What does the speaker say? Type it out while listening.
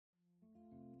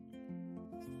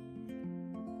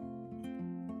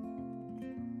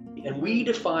And we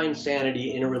define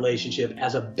sanity in a relationship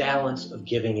as a balance of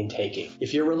giving and taking.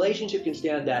 If your relationship can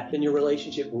stand that, then your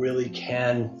relationship really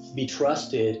can be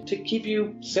trusted to keep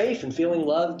you safe and feeling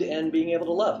loved and being able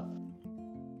to love.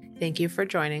 Thank you for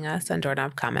joining us on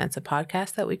Doorknob Comments, a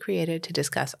podcast that we created to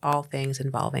discuss all things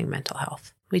involving mental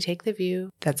health. We take the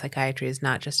view that psychiatry is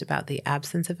not just about the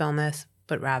absence of illness,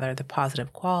 but rather the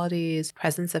positive qualities,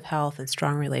 presence of health, and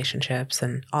strong relationships,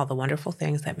 and all the wonderful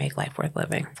things that make life worth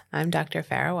living. I'm Dr.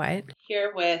 Farah White.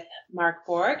 Here with Mark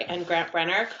Borg and Grant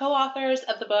Brenner, co-authors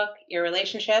of the book, Your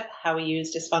Relationship, How We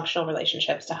Use Dysfunctional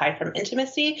Relationships to Hide from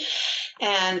Intimacy,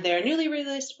 and their newly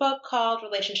released book called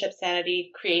Relationship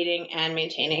Sanity, Creating and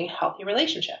Maintaining Healthy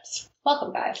Relationships.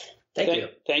 Welcome, guys. Thank you.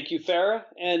 Thank you, Farah.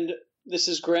 And this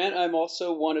is Grant. I'm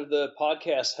also one of the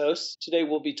podcast hosts. Today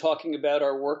we'll be talking about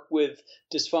our work with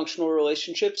dysfunctional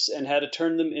relationships and how to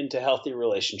turn them into healthy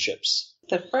relationships.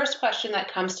 The first question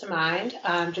that comes to mind,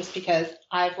 just because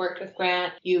I've worked with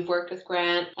Grant, you've worked with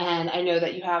Grant, and I know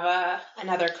that you have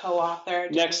another co-author.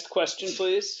 Next question,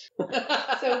 please.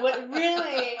 So what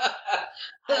really,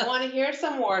 I want to hear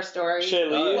some war stories.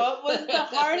 Shaylee. What was the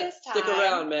hardest time? Stick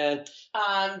around, man.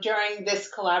 During this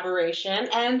collaboration,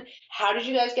 and how did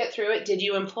you guys get through it? Did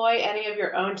you employ any of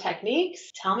your own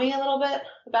techniques? Tell me a little bit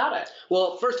about it.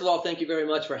 Well, first of all, thank you very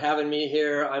much for having me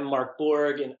here. I'm Mark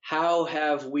Borg, and how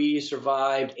have we survived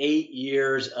 8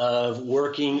 years of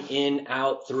working in,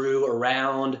 out, through,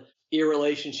 around a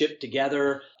relationship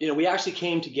together? We actually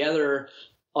came together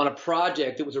on a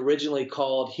project that was originally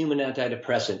called Human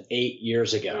Antidepressant 8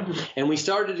 years ago. Mm-hmm. And we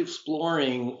started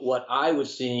exploring what I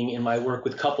was seeing in my work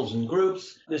with couples and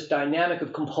groups, this dynamic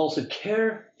of compulsive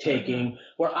caretaking,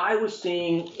 where I was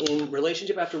seeing in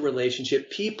relationship after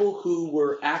relationship, people who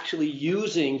were actually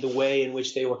using the way in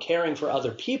which they were caring for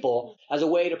other people as a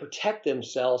way to protect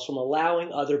themselves from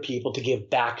allowing other people to give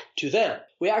back to them.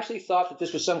 We actually thought that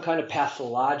this was some kind of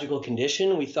pathological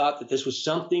condition. We thought that this was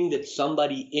something that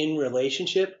somebody in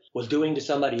relationship was doing to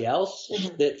somebody else.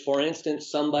 Mm-hmm. That, for instance,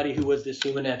 somebody who was this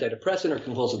human antidepressant or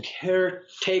compulsive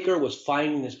caretaker was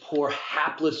finding this poor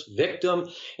hapless victim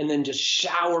and then just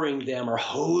showering them or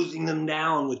hosing them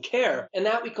down with care. And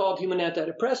that we called human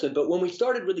antidepressant. But when we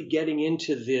started really getting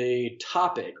into the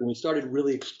topic, when we started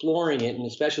really exploring it, and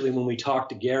especially when we talked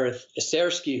to Gareth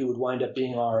Esersky, who would wind up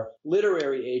being our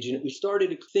literary agent, we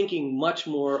started thinking much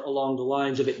more along the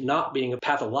lines of it not being a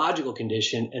pathological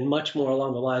condition and much more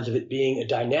along the lines of it being a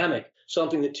dynamic,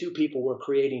 something that two people were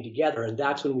creating together. And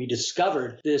that's when we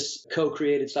discovered this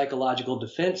co-created psychological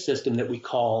defense system that we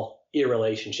call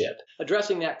irrelationship.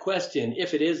 Addressing that question,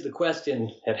 if it is the question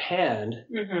at hand,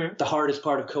 mm-hmm. the hardest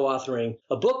part of co-authoring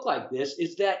a book like this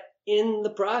is that in the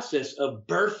process of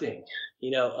birthing,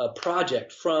 a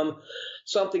project from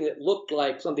something that looked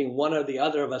like something one or the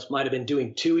other of us might have been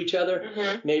doing to each other.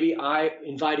 Mm-hmm. Maybe I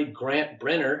invited Grant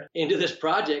Brenner into this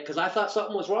project because I thought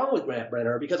something was wrong with Grant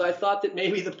Brenner, because I thought that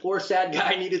maybe the poor sad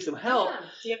guy needed some help. Yeah,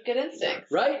 you have good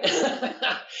instincts. Right?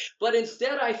 But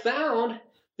instead I found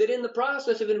that in the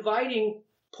process of inviting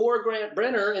poor Grant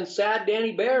Brenner and sad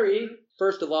Danny Barry,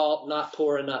 first of all, not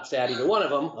poor and not sad, either one of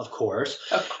them, of course.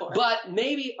 Of course. But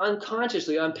maybe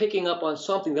unconsciously, I'm picking up on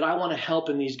something that I want to help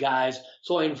in these guys.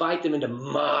 So I invite them into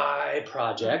my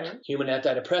project, mm-hmm. Human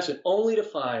Antidepressant, only to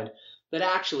find that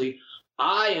actually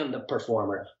I am the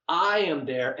performer. I am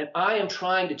there, and I am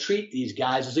trying to treat these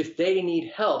guys as if they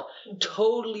need help,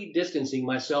 totally distancing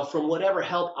myself from whatever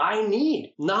help I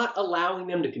need, not allowing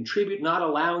them to contribute, not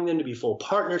allowing them to be full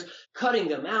partners, cutting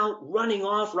them out, running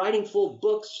off, writing full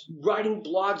books, writing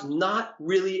blogs, not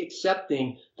really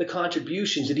accepting the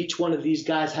contributions that each one of these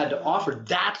guys had to offer.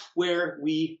 That's where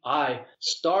I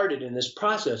started in this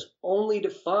process, only to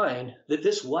find that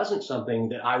this wasn't something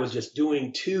that I was just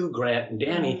doing to Grant and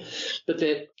Danny, but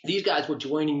that these guys were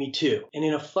joining me too. And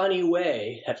in a funny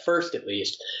way, at first at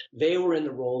least, they were in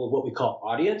the role of what we call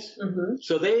audience. Mm-hmm.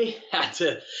 So they had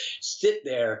to sit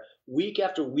there week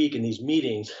after week in these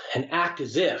meetings and act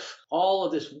as if all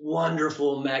of this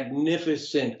wonderful,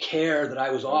 magnificent care that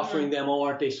I was offering them, oh,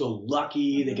 aren't they so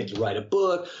lucky they get to write a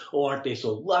book? Oh, aren't they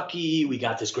so lucky we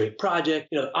got this great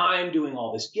project? I'm doing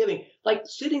all this giving. Like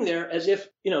sitting there as if,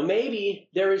 maybe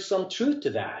there is some truth to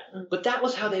that. But that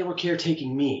was how they were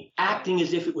caretaking me, acting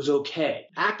as if it was okay,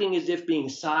 acting as if being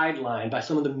sidelined by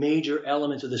some of the major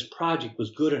elements of this project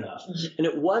was good enough. Mm-hmm. And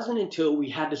it wasn't until we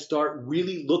had to start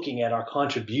really looking at our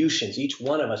contributions, each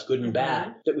one of us, good and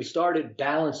bad, that we started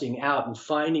balancing out and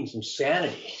finding some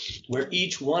sanity where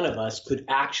each one of us could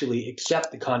actually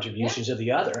accept the contributions of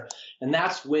the other. And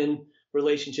that's when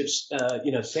relationships,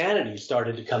 sanity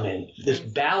started to come in, this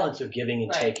balance of giving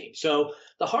and taking. So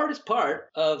the hardest part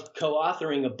of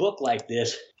co-authoring a book like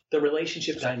this the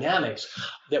relationship dynamics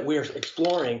that we're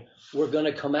exploring were going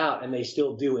to come out, and they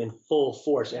still do, in full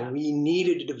force. And we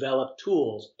needed to develop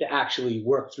tools to actually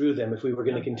work through them if we were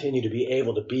going to continue to be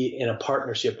able to be in a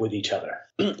partnership with each other.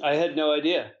 I had no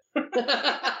idea.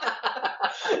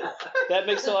 That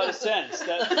makes a lot of sense.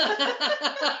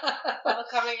 Well,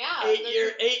 coming out.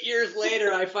 8 years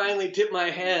later, I finally tipped my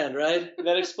hand, right?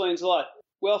 That explains a lot.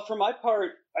 Well, for my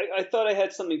part, I thought I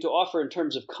had something to offer in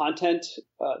terms of content,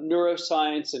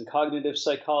 neuroscience and cognitive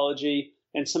psychology,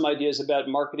 and some ideas about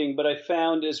marketing. But I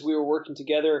found as we were working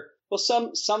together, well,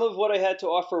 some of what I had to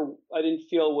offer I didn't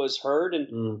feel was heard,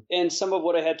 and some of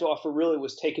what I had to offer really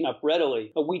was taken up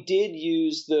readily. We did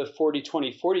use the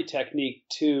 40-20-40 technique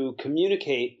to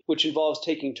communicate, which involves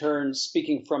taking turns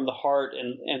speaking from the heart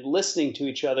and listening to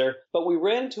each other. But we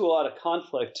ran into a lot of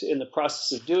conflict in the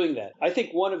process of doing that. I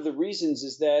think one of the reasons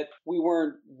is that we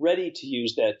weren't ready to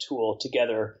use that tool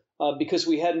together. Because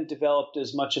we hadn't developed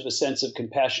as much of a sense of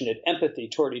compassionate empathy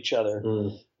toward each other.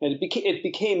 And it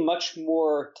became much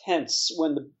more tense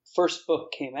when the first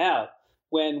book came out,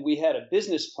 when we had a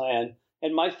business plan.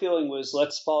 And my feeling was,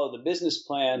 let's follow the business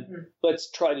plan. Let's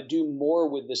try to do more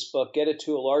with this book, get it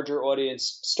to a larger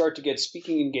audience, start to get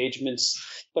speaking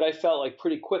engagements. But I felt like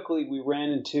pretty quickly we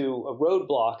ran into a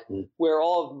roadblock where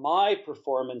all of my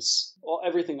performance,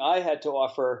 everything I had to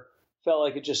offer, felt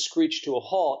like it just screeched to a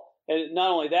halt. And not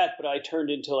only that, but I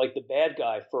turned into like the bad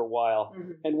guy for a while.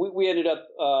 And we ended up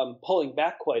pulling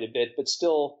back quite a bit, but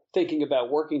still thinking about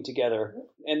working together.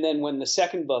 And then when the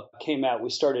second book came out, we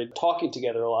started talking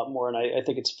together a lot more. And I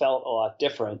think it's felt a lot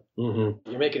different. You're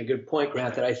making a good point,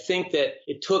 Grant, that I think that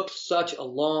it took such a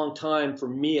long time for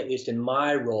me, at least in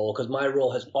my role, because my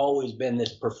role has always been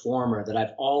this performer, that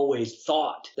I've always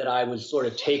thought that I was sort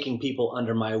of taking people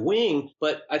under my wing.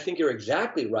 But I think you're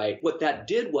exactly right. What that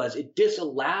did was it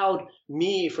disallowed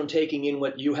me from taking in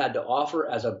what you had to offer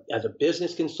as a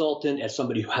business consultant, as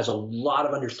somebody who has a lot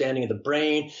of understanding of the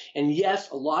brain. And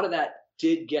yes, a lot of that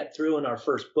did get through in our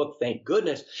first book, thank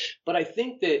goodness. But I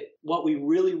think that what we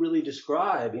really, really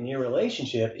describe in your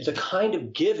relationship is a kind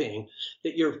of giving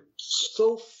that you're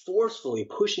so forcefully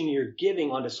pushing your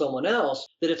giving onto someone else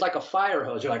that it's like a fire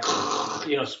hose. You're like,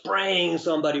 spraying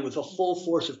somebody with a full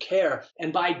force of care.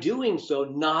 And by doing so,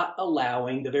 not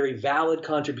allowing the very valid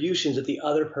contributions that the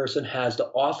other person has to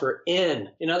offer in.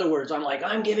 In other words, I'm like,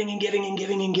 I'm giving and giving and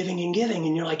giving and giving and giving.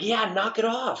 And you're like, yeah, knock it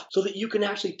off, so that you can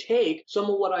actually take some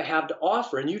of what I have to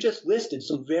offer. And you just listed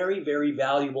some very, very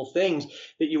valuable things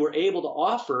that you were able to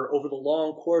offer over the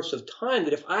long course of time,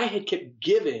 that if I had kept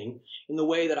giving in the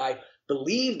way that I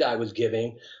believed I was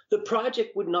giving, the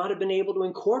project would not have been able to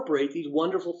incorporate these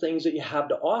wonderful things that you have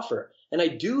to offer. And I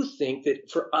do think that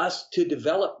for us to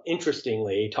develop,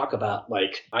 interestingly, talk about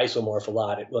like isomorph a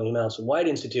lot at William Alison White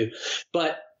Institute,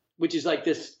 but which is like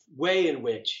this way in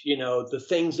which, the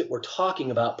things that we're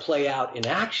talking about play out in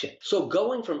action. So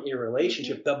going from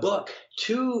Irrelationship, the book,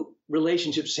 to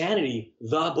Relationship Sanity,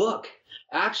 the book,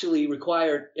 actually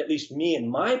required, at least me in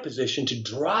my position, to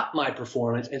drop my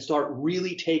performance and start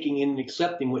really taking in and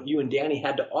accepting what you and Danny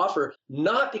had to offer,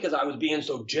 not because I was being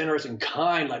so generous and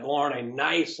kind, like, oh, aren't I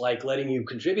nice, like letting you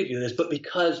contribute to this, but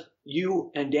because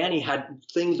you and Danny had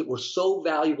things that were so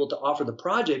valuable to offer the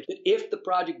project that if the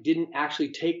project didn't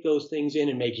actually take those things in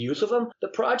and make use of them, the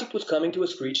project was coming to a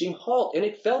screeching halt. And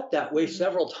it felt that way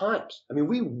several times. I mean,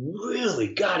 we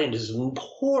really got into some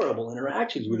horrible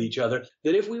interactions with each other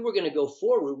that if we were going to go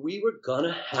forward, we were going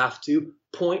to have to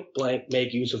point blank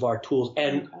make use of our tools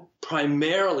and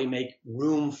primarily make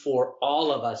room for all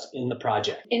of us in the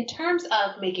project. In terms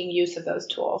of making use of those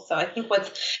tools, so I think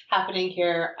what's happening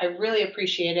here, I really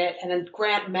appreciate it. And then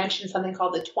Grant mentioned something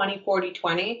called the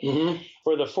 20-40-20.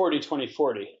 Or the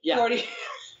 40-20-40. Yeah.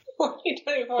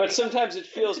 40-20-40. But sometimes it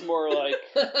feels more like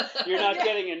you're not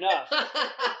getting enough.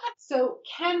 So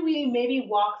can we maybe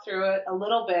walk through it a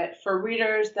little bit for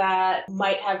readers that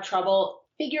might have trouble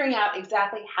figuring out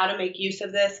exactly how to make use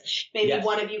of this? Maybe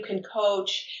one of you can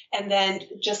coach and then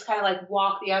just kind of like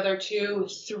walk the other two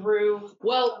through.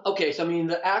 Well, okay. So, I mean,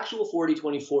 the actual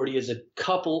 40-20-40 is a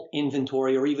couple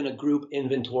inventory or even a group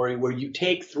inventory where you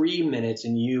take 3 minutes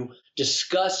and you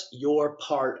discuss your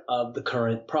part of the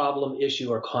current problem, issue,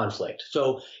 or conflict.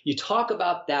 So you talk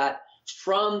about that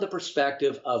from the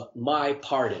perspective of my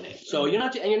part in it. So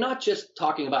you're not just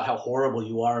talking about how horrible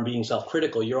you are and being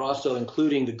self-critical. You're also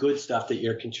including the good stuff that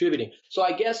you're contributing. So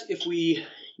I guess if we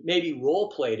maybe role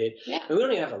played it, and we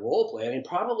don't even have to role play. I mean,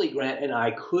 probably Grant and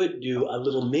I could do a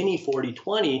little mini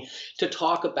 40-20 to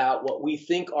talk about what we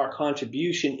think our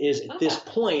contribution is at this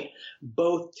point,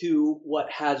 both to what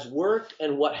has worked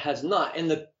and what has not. And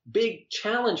the big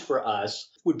challenge for us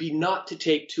would be not to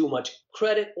take too much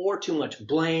credit or too much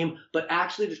blame, but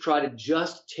actually to try to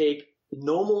just take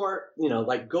no more,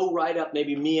 like go right up.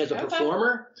 Maybe me as a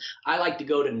performer, I like to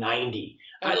go to 90.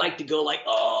 I like to go like,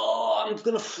 oh, I'm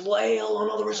going to flail on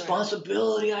all the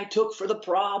responsibility I took for the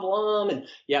problem. And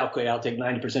yeah, okay, I'll take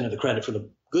 90% of the credit for the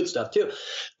good stuff too.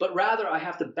 But rather I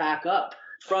have to back up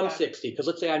from 60, because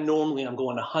let's say I'm going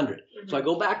 100. So I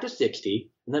go back to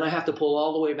 60, and then I have to pull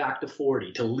all the way back to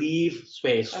 40 to leave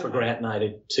space for Grant and I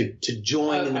to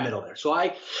join in the middle there. So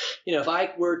if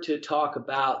I were to talk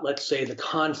about, let's say, the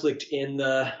conflict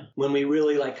when we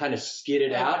really like kind of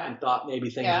skidded out and thought maybe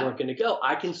things weren't going to go,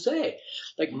 I can say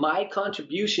like my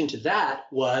contribution to that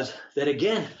was that,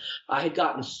 again, I had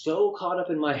gotten so caught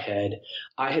up in my head.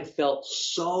 I had felt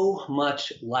so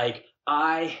much like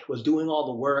I was doing all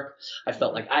the work. I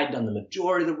felt like I'd done the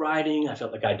majority of the writing. I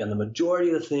felt like I'd done the majority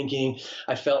of the thinking.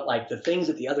 I felt like the things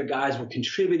that the other guys were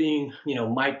contributing,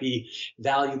 might be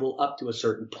valuable up to a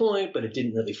certain point, but it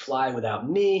didn't really fly without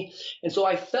me. And so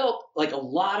I felt like a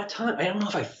lot of time, I don't know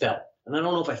if I felt, and I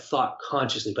don't know if I thought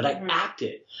consciously, but I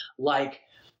acted like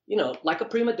a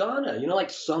prima donna,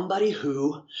 like somebody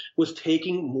who was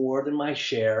taking more than my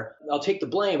share. I'll take the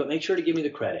blame, but make sure to give me the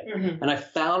credit. And I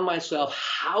found myself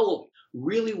howling,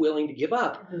 really willing to give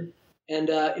up. And,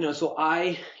 so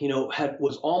I,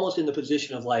 was almost in the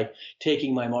position of like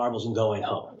taking my marbles and going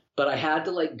home. But I had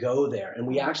to like go there. And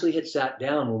we actually had sat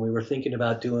down when we were thinking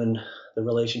about doing the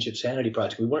Relationship Sanity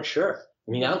Project. We weren't sure.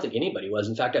 I mean, I don't think anybody was.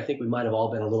 In fact, I think we might have all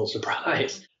been a little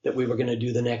surprised that we were going to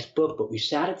do the next book. But we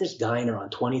sat at this diner on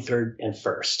 23rd and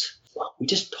 1st. We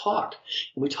just talked.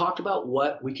 And we talked about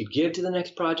what we could give to the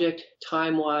next project,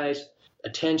 time-wise,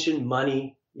 attention,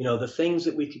 money, the things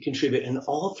that we could contribute. And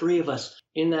all three of us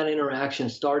in that interaction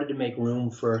started to make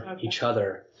room for each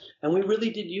other. And we really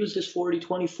did use this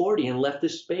 40-20-40 and left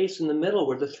this space in the middle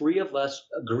where the three of us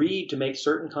agreed to make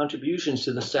certain contributions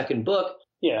to the second book.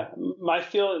 Yeah, my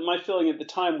feeling at the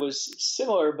time was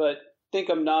similar, but I think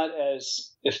I'm not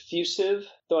as effusive,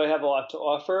 though I have a lot to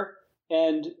offer.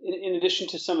 And in addition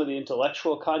to some of the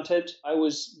intellectual content, I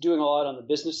was doing a lot on the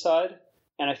business side,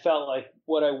 and I felt like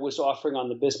what I was offering on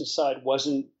the business side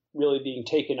wasn't really being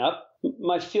taken up.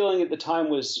 My feeling at the time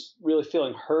was really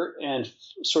feeling hurt and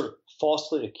sort of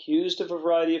falsely accused of a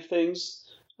variety of things.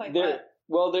 Like what?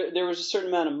 Well, there was a certain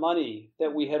amount of money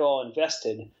that we had all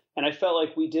invested. And I felt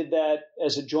like we did that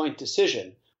as a joint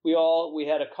decision. We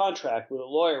had a contract with a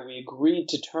lawyer. We agreed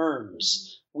to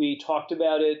terms. We talked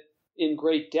about it in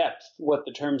great depth, what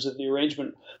the terms of the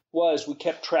arrangement was. We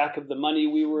kept track of the money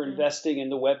we were investing in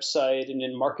the website and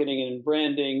in marketing and in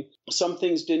branding. Some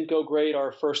things didn't go great.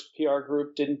 Our first PR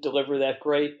group didn't deliver that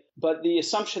great. But the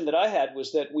assumption that I had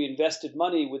was that we invested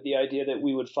money with the idea that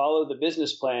we would follow the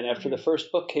business plan after the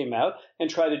first book came out and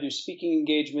try to do speaking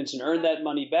engagements and earn that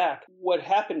money back. What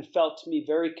happened felt to me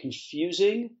very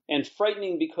confusing and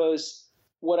frightening, because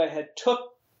what I had took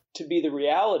to be the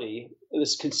reality,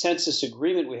 this consensus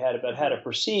agreement we had about how to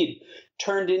proceed,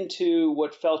 turned into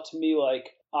what felt to me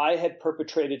like I had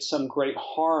perpetrated some great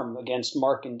harm against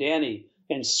Mark and Danny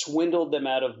and swindled them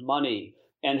out of money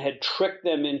and had tricked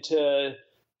them into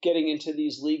getting into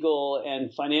these legal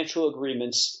and financial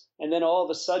agreements. And then all of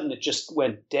a sudden it just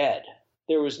went dead.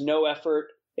 There was no effort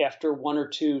after one or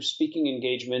two speaking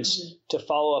engagements to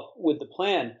follow up with the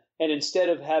plan. And instead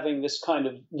of having this kind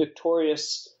of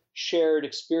victorious shared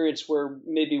experience where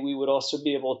maybe we would also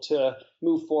be able to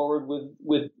move forward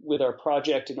with our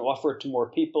project and offer it to more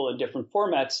people in different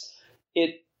formats,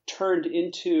 it turned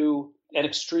into an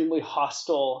extremely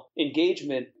hostile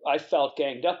engagement I felt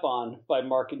ganged up on by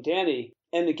Mark and Danny.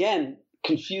 And again,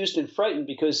 confused and frightened,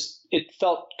 because it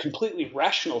felt completely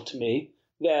rational to me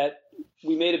that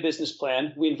we made a business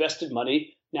plan, we invested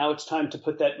money, now it's time to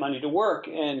put that money to work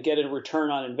and get a return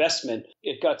on investment.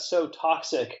 It got so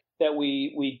toxic that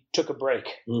we took a break,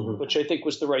 which I think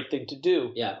was the right thing to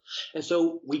do. Yeah. And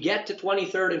so we get to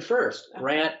 23rd and 1st.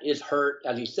 Grant is hurt,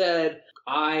 as he said.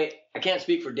 I can't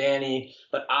speak for Danny,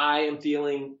 but I am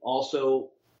feeling also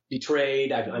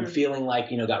betrayed. I'm feeling like,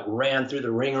 got ran through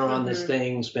the ringer on this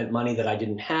thing, spent money that I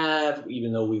didn't have,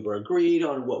 even though we were agreed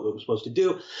on what we were supposed to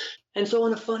do. And so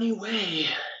in a funny way,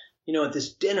 at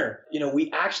this dinner,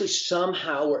 we actually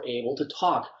somehow were able to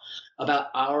talk about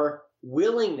our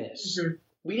willingness.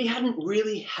 We hadn't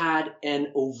really had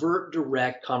an overt,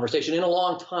 direct conversation in a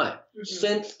long time,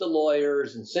 since the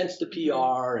lawyers and since the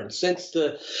PR and since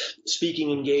the speaking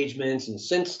engagements and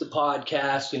since the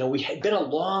podcast. We had been a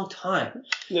long time.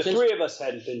 The three of us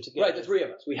hadn't been together. Right, the three of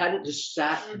us. We hadn't just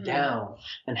sat down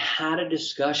and had a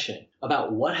discussion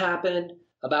about what happened,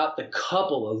 about the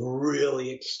couple of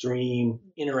really extreme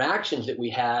interactions that we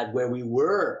had where we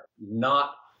were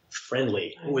not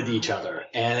friendly with each other,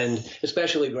 and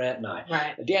especially Grant and I.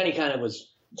 Right. Danny kind of was,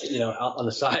 out on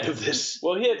the side of this.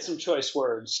 Well, he had some choice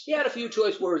words. He had a few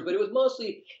choice words, but it was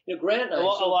mostly, Grant and I. A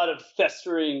lot of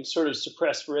festering, sort of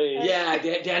suppressed rage. Yeah,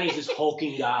 Danny's this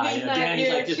hulking guy.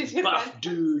 Danny's like this buff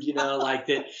dude, like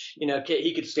that,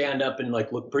 he could stand up and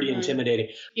like look pretty intimidating.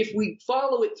 If we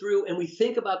follow it through and we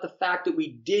think about the fact that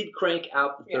we did crank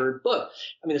out the third book,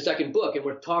 the second book, and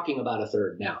we're talking about a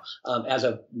third now, as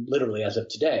of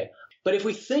today. But if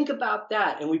we think about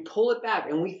that and we pull it back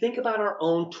and we think about our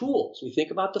own tools, we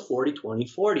think about the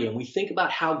 40-20-40, and we think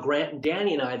about how Grant and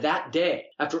Danny and I that day,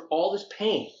 after all this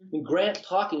pain, Grant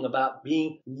talking about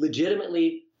being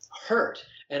legitimately hurt,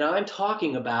 and I'm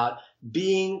talking about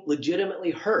being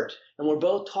legitimately hurt, and we're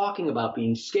both talking about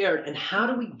being scared, and how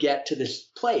do we get to this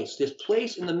place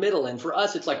in the middle? And for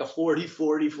us, it's like a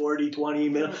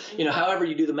 40-40-40-20 middle, however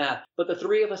you do the math. But the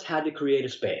three of us had to create a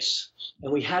space,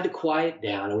 and we had to quiet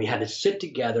down, and we had to sit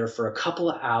together for a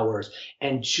couple of hours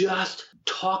and just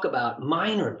talk about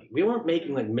minorly. We weren't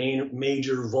making like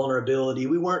major vulnerability.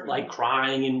 We weren't like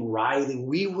crying and writhing.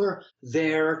 We were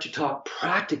there to talk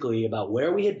practically about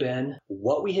where we had been,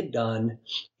 what we had done,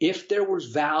 if there was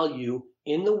value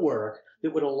in the work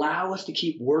that would allow us to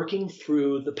keep working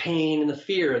through the pain and the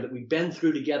fear that we've been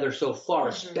through together so far,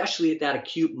 especially at that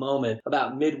acute moment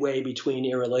about midway between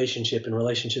irrelationship and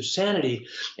relationship sanity.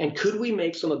 And could we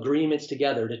make some agreements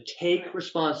together to take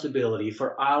responsibility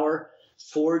for our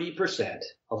 40%,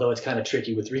 although it's kind of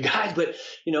tricky with three guys, but,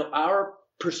 our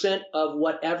percent of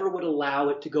whatever would allow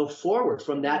it to go forward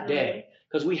from that day.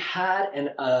 Because we had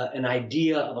an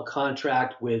idea of a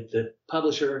contract with the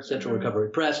publisher, Central Recovery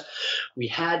Press. We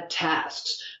had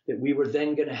tasks that we were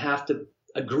then going to have to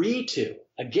agree to.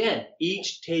 Again,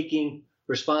 each taking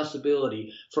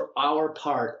responsibility for our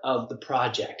part of the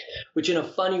project, which in a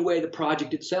funny way, the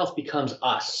project itself becomes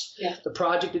us. Yeah. The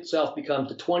project itself becomes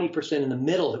the 20% in the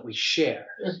middle that we share.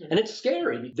 And it's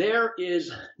scary. There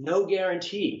is no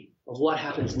guarantee of what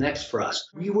happens next for us.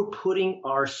 We were putting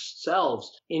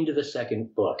ourselves into the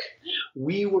second book.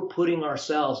 We were putting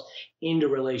ourselves into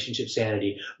relationship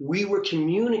sanity. We were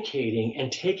communicating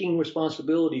and taking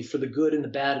responsibility for the good and the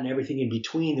bad and everything in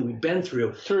between that we've been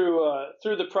through. Through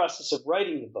the process of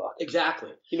writing the book.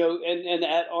 Exactly. And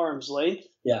at arm's length.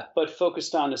 Yeah. But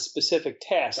focused on a specific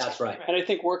task. That's right. And I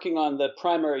think working on the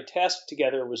primary task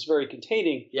together was very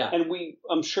containing. Yeah. And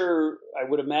I'm sure, I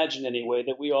would imagine anyway,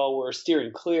 that we all were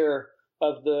steering clear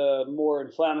of the more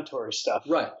inflammatory stuff.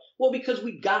 Right. Well, because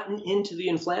we'd gotten into the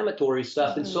inflammatory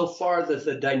stuff, and so far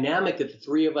the dynamic that the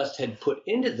three of us had put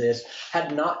into this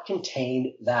had not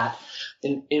contained that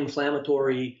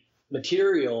inflammatory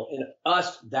material in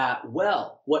us that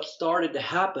well. What started to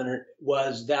happen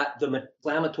was that the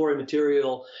inflammatory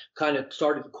material kind of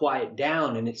started to quiet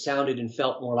down, and it sounded and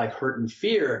felt more like hurt and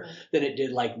fear than it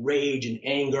did like rage and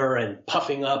anger and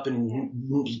puffing up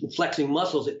and flexing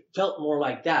muscles. It felt more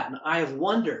like that. And I have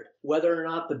wondered whether or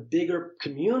not the bigger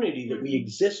community that we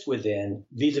exist within,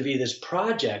 vis-a-vis this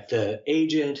project, the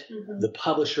agent, the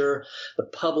publisher, the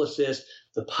publicist,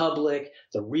 the public,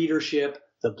 the readership,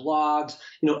 the blogs,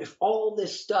 if all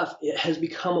this stuff, it has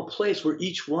become a place where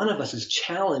each one of us is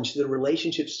challenged to the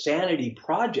relationship sanity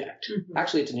project.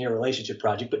 Actually, it's a near relationship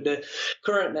project, but the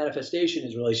current manifestation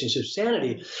is relationship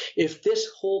sanity. If this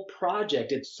whole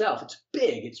project itself, it's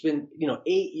big. It's been,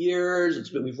 8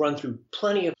 years. We've run through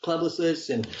plenty of publicists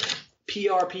and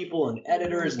PR people and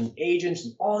editors and agents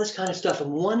and all this kind of stuff. I'm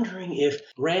wondering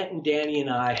if Grant and Danny and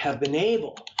I have been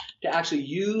able to actually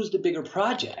use the bigger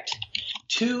project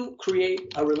to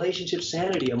create a relationship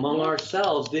sanity among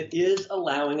ourselves that is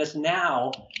allowing us now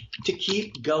to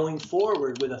keep going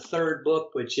forward with a third book,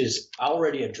 which is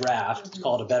already a draft. It's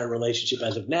called A Better Relationship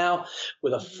as of Now,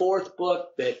 with a fourth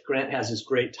book that Grant has this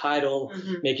great title,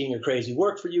 Making Your Crazy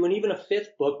Work for You, and even a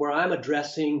fifth book where I'm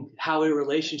addressing how a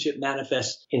relationship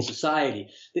manifests in society.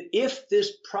 That if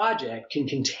this project can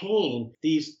contain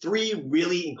these three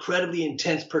really incredibly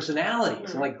intense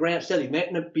personalities, and like Grant said, he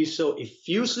might not be so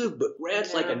effusive, but Grant's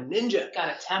like a ninja. Got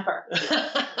a temper.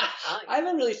 I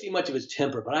haven't really seen much of his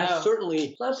temper, but I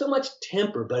certainly not so much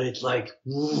temper, but it's like,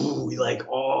 ooh,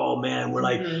 oh man, we're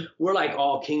like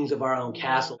all kings of our own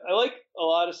castle. I like a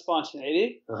lot of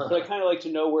spontaneity, but I kind of like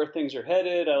to know where things are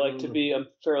headed. I like to be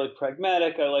fairly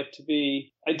pragmatic. I like to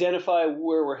identify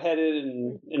where we're headed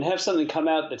and have something come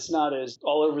out that's not as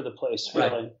all over the place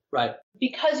feeling. Right.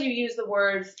 Because you use the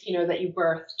words, that you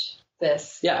birthed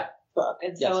this book.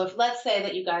 And so if let's say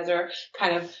that you guys are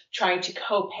kind of trying to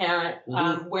co-parent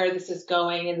where this is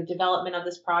going in the development of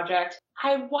this project,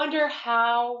 I wonder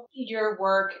how your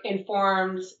work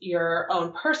informs your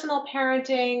own personal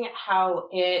parenting, how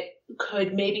it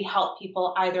could maybe help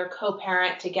people either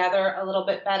co-parent together a little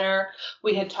bit better.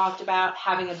 We had talked about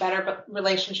having a better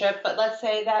relationship, but let's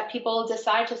say that people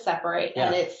decide to separate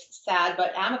and it's sad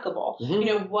but amicable. You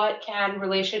know, what can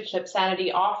relationship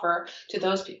sanity offer to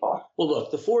those people? Well, look,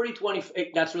 the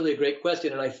 40-20, that's really a great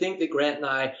question. And I think that Grant and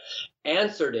I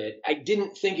answered it. I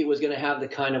didn't think it was going to have the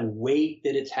kind of weight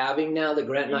that it's having now that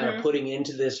Grant and I are putting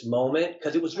into this moment,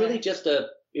 because it was really just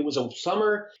it was a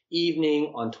summer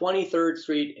evening on 23rd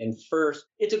Street and First.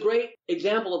 It's a great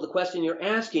example of the question you're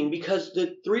asking, because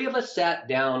the three of us sat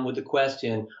down with the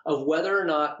question of whether or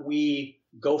not we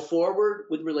go forward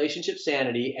with relationship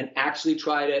sanity and actually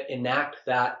try to enact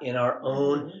that in our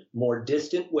own more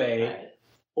distant way,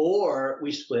 or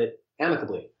we split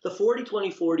amicably. The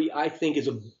 40-20-40, I think, is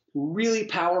a really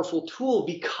powerful tool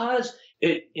because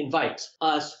it invites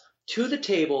us to the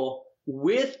table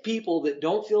with people that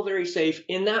don't feel very safe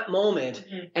in that moment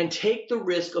and take the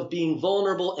risk of being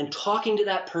vulnerable and talking to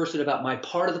that person about my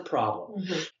part of the problem.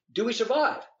 Do we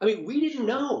survive? I mean, we didn't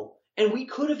know. And we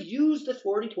could have used the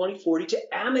 40-20-40 to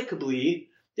amicably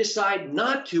decide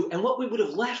not to. And what we would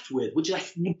have left with, which I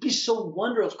think would be so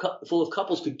wonderful if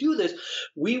couples could do this,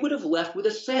 we would have left with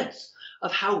a sense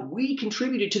of how we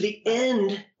contributed to the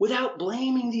end without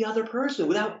blaming the other person,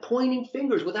 without pointing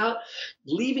fingers, without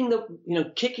leaving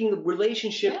kicking the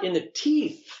relationship in the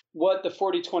teeth. What the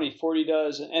 40-20-40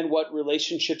 does and what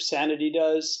relationship sanity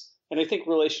does, and I think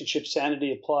relationship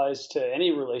sanity applies to any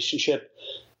relationship,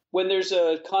 when there's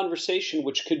a conversation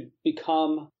which could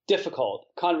become difficult,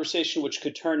 conversation which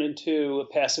could turn into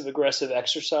a passive-aggressive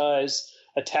exercise,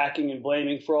 attacking and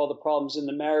blaming for all the problems in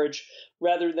the marriage,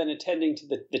 rather than attending to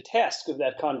the task of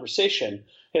that conversation.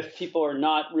 If people are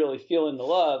not really feeling the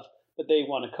love, but they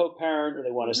want to co-parent or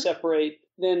they want to separate,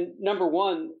 then number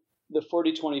one, the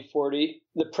 40-20-40,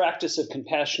 the practice of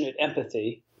compassionate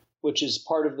empathy, which is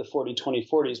part of the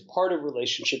 40-20-40, is part of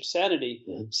relationship sanity,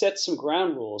 sets some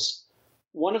ground rules.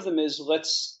 One of them is,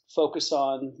 let's focus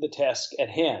on the task at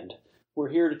hand. We're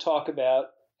here to talk about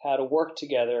how to work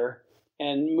together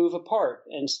and move apart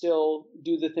and still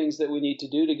do the things that we need to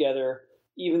do together,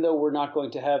 even though we're not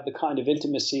going to have the kind of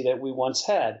intimacy that we once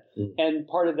had. And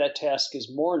part of that task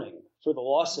is mourning for the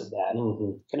loss of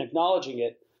that and acknowledging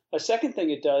it. A second thing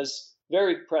it does,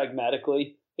 very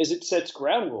pragmatically, is it sets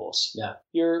ground rules.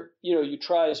 You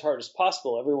try as hard as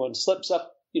possible. Everyone slips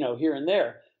up, here and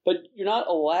there. But you're not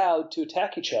allowed to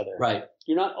attack each other. Right.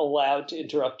 You're not allowed to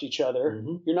interrupt each other.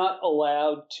 You're not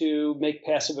allowed to make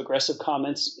passive-aggressive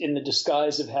comments in the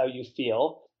disguise of how you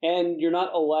feel. And you're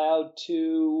not allowed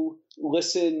to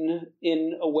listen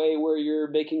in a way where you're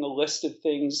making a list of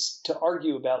things to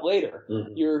argue about later.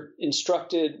 We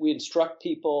instruct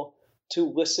people to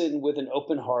listen with an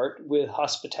open heart, with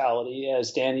hospitality,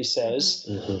 as Danny says,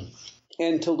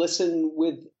 and to listen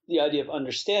with the idea of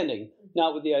understanding,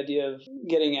 not with the idea of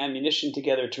getting ammunition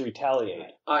together to retaliate.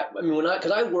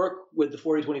 Because I work with the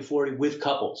 40-20-40 with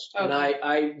couples, and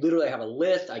I literally have a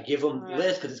list. I give them the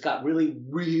list because it's got really,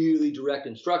 really direct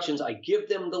instructions. I give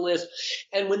them the list,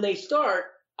 and when they start,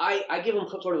 I give them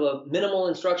sort of a minimal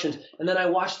instructions, and then I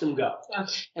watch them go.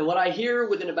 And what I hear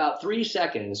within about 3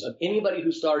 seconds of anybody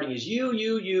who's starting is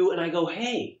you, and I go,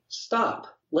 hey, stop.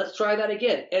 Let's try that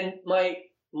again. And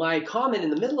my comment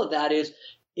in the middle of that is,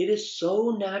 it is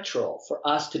so natural for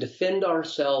us to defend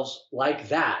ourselves like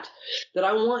that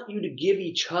I want you to give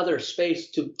each other space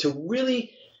to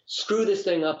really screw this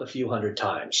thing up a few hundred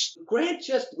times. Grant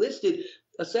just listed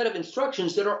a set of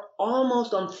instructions that are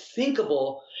almost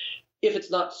unthinkable if it's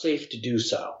not safe to do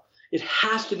so. It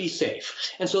has to be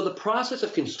safe. And so the process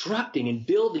of constructing and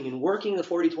building and working the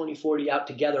 40-20-40 out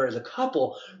together as a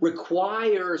couple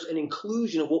requires an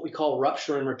inclusion of what we call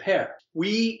rupture and repair.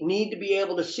 We need to be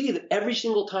able to see that every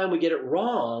single time we get it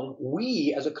wrong,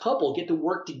 we as a couple get to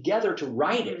work together to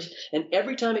right it. And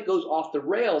every time it goes off the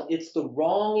rails, it's the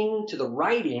wronging to the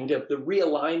righting, the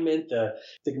realignment, the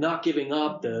not giving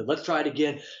up, the let's try it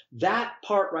again. That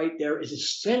part right there is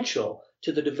essential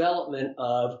to the development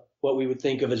of what we would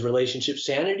think of as relationship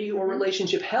sanity or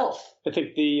relationship health. I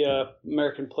think the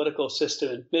American political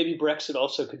system, maybe Brexit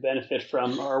also could benefit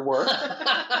from our work.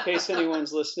 In case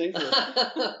anyone's listening,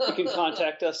 you can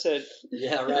contact us at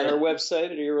our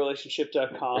website at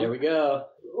yourrelationship.com. There we go.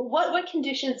 What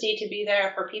conditions need to be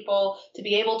there for people to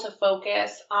be able to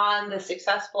focus on the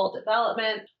successful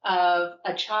development of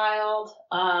a child,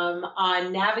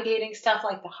 on navigating stuff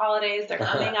like the holidays? They're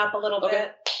coming up a little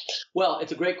bit. Well,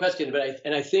 it's a great question, but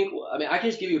I think I can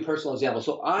just give you a personal example.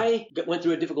 So I went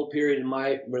through a difficult period in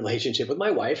my relationship with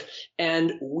my wife,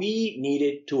 and we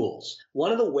needed tools.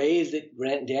 One of the ways that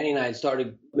Grant, Danny, and I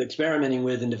started experimenting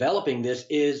with and developing this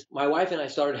is my wife and I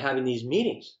started having these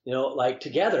meetings, like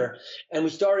together, and we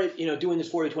started, doing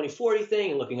this 40-20-40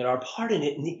 thing and looking at our part in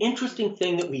it. And the interesting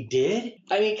thing that we did,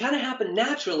 it kind of happened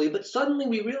naturally, but suddenly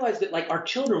we realized that like our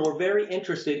children were very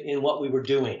interested in what we were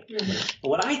doing. Mm-hmm.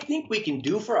 What I think we can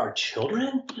do for our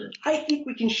children, I think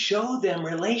we can show them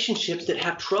relationships that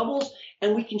have troubles,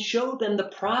 and we can show them the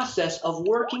process of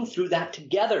working through that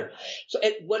together. So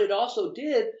what it also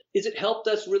did is it helped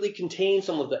us really contain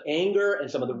some of the anger and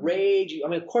some of the rage.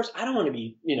 Of course, I don't want to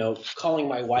be, calling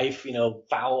my wife,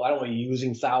 foul. I don't want to be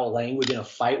using foul language in a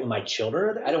fight with my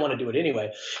children. I don't want to do it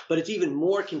anyway. But it's even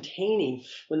more containing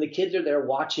when the kids are there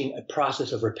watching a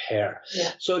process of repair.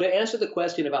 Yeah. So to answer the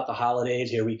question about the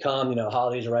holidays, here we come,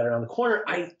 holidays are right around the corner.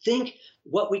 I think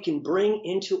what we can bring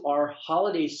into our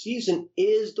holiday season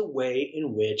is the way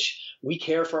in which we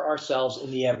care for ourselves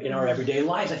in our everyday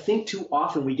lives. I think too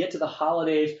often we get to the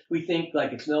holidays, we think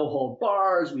like it's no hold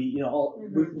bars, no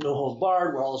hold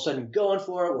barred, we're all of a sudden going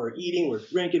for it, we're eating, we're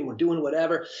drinking, we're doing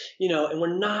whatever, and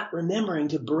we're not remembering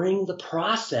to bring the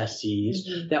processes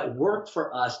that work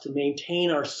for us to maintain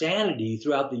our sanity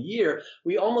throughout the year.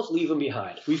 We almost leave them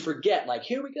behind. We forget, like,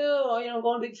 here we go, I'm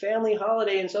going to a big family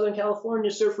holiday in Southern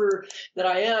California, surfer that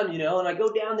I am, and I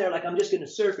go down there like I'm just going to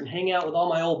surf and hang out with all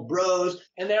my old bros.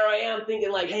 And there I am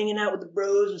thinking like hanging out with the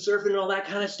bros and surfing and all that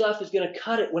kind of stuff is going to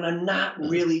cut it when I'm not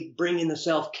really bringing the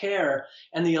self-care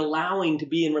and the allowing to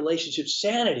be in relationship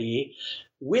sanity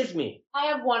with me. I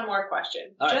have one more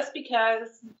question. Just because,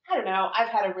 I don't know, I've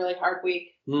had a really hard week.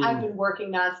 I've been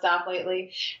working nonstop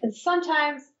lately. And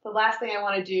sometimes the last thing I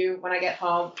want to do when I get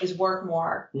home is work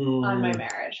more on my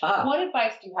marriage. What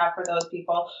advice do you have for those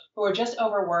people who are just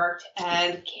overworked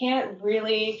and can't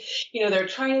really, they're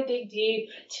trying to dig deep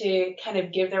to kind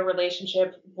of give their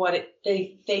relationship what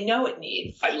they know it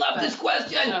needs? I love this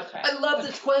question. Okay. I love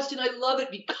this question. I love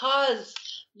it because,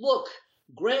 look,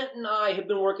 Grant and I have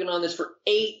been working on this for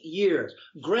 8 years.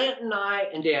 Grant and I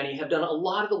and Danny have done a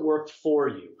lot of the work for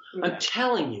you. Okay. I'm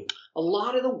telling you, a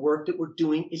lot of the work that we're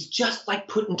doing is just like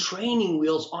putting training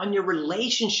wheels on your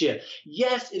relationship.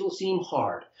 Yes, it'll seem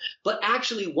hard, but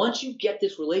actually once you get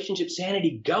this relationship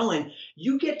sanity going,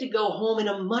 you get to go home in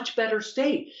a much better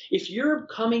state. If you're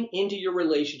coming into your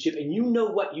relationship and you know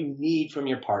what you need from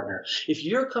your partner, if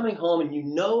you're coming home and you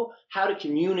know how to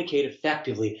communicate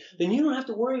effectively, then you don't have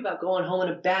to worry about going home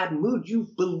in a bad mood. You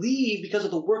believe, because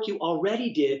of the work you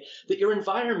already did, that your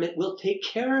environment will take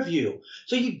care of you.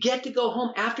 So you get to go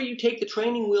home after you take the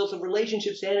training wheels of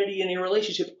relationship sanity and your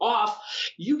relationship off.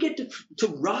 You get to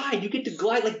ride. You get to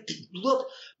glide. Like, look,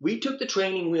 we took the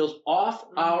training wheels off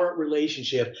our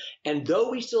relationship, and though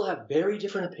we still have very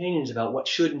different opinions about what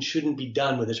should and shouldn't be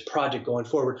done with this project going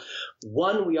forward,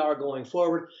 1, we are going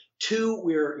forward. 2,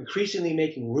 we're increasingly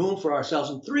making room for ourselves.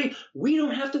 And 3, we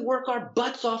don't have to work our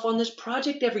butts off on this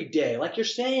project every day, like you're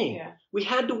saying. Yeah. We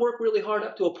had to work really hard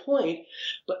up to a point,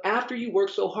 but after you work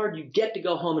so hard, you get to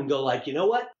go home and go like, you know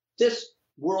what? This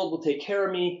world will take care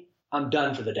of me. I'm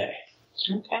done for the day.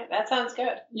 Okay, that sounds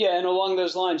good. Yeah, and along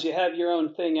those lines, you have your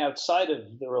own thing outside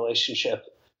of the relationship.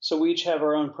 So we each have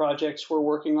our own projects we're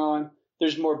working on.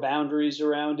 There's more boundaries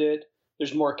around it.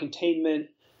 There's more containment.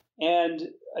 And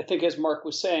I think, as Mark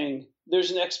was saying,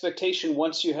 there's an expectation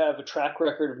once you have a track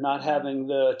record of not having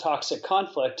the toxic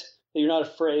conflict that you're not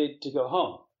afraid to go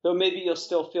home. Though maybe you'll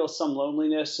still feel some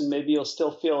loneliness and maybe you'll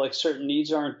still feel like certain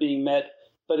needs aren't being met,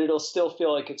 but it'll still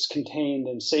feel like it's contained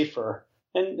and safer.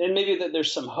 And maybe that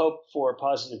there's some hope for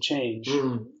positive change.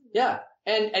 Yeah.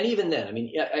 And even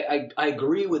then, I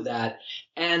agree with that.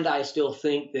 And I still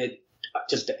think that,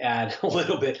 just to add a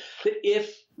little bit, that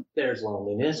if there's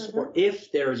loneliness or if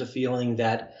there is a feeling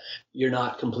that you're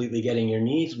not completely getting your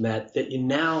needs met, that you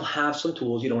now have some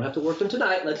tools. You don't have to work them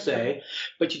tonight, let's say,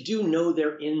 but you do know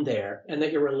they're in there, and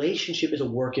that your relationship is a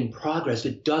work in progress.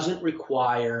 It doesn't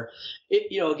require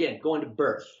it, again, going to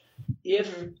birth.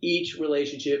 If each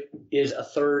relationship is a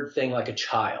third thing like a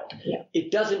child,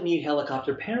 it doesn't need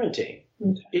helicopter parenting.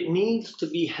 Okay. It needs to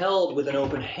be held with an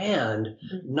open hand,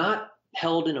 not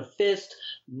held in a fist,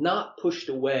 not pushed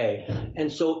away.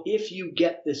 And so if you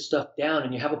get this stuff down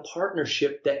and you have a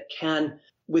partnership that can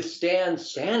withstand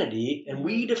sanity, and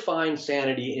we define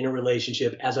sanity in a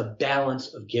relationship as a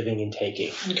balance of giving and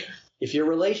taking. Okay. If your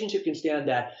relationship can stand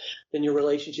that, then your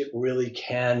relationship really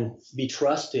can be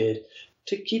trusted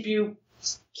to keep you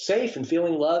safe and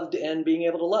feeling loved and being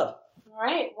able to love. All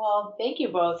right. Well, thank you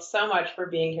both so much for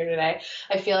being here today.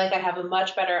 I feel like I have a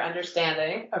much better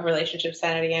understanding of relationship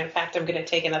sanity. In fact, I'm going to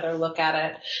take another look at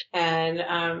it and,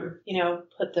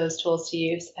 put those tools to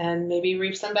use and maybe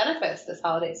reap some benefits this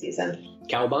holiday season.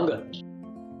 Cowabunga.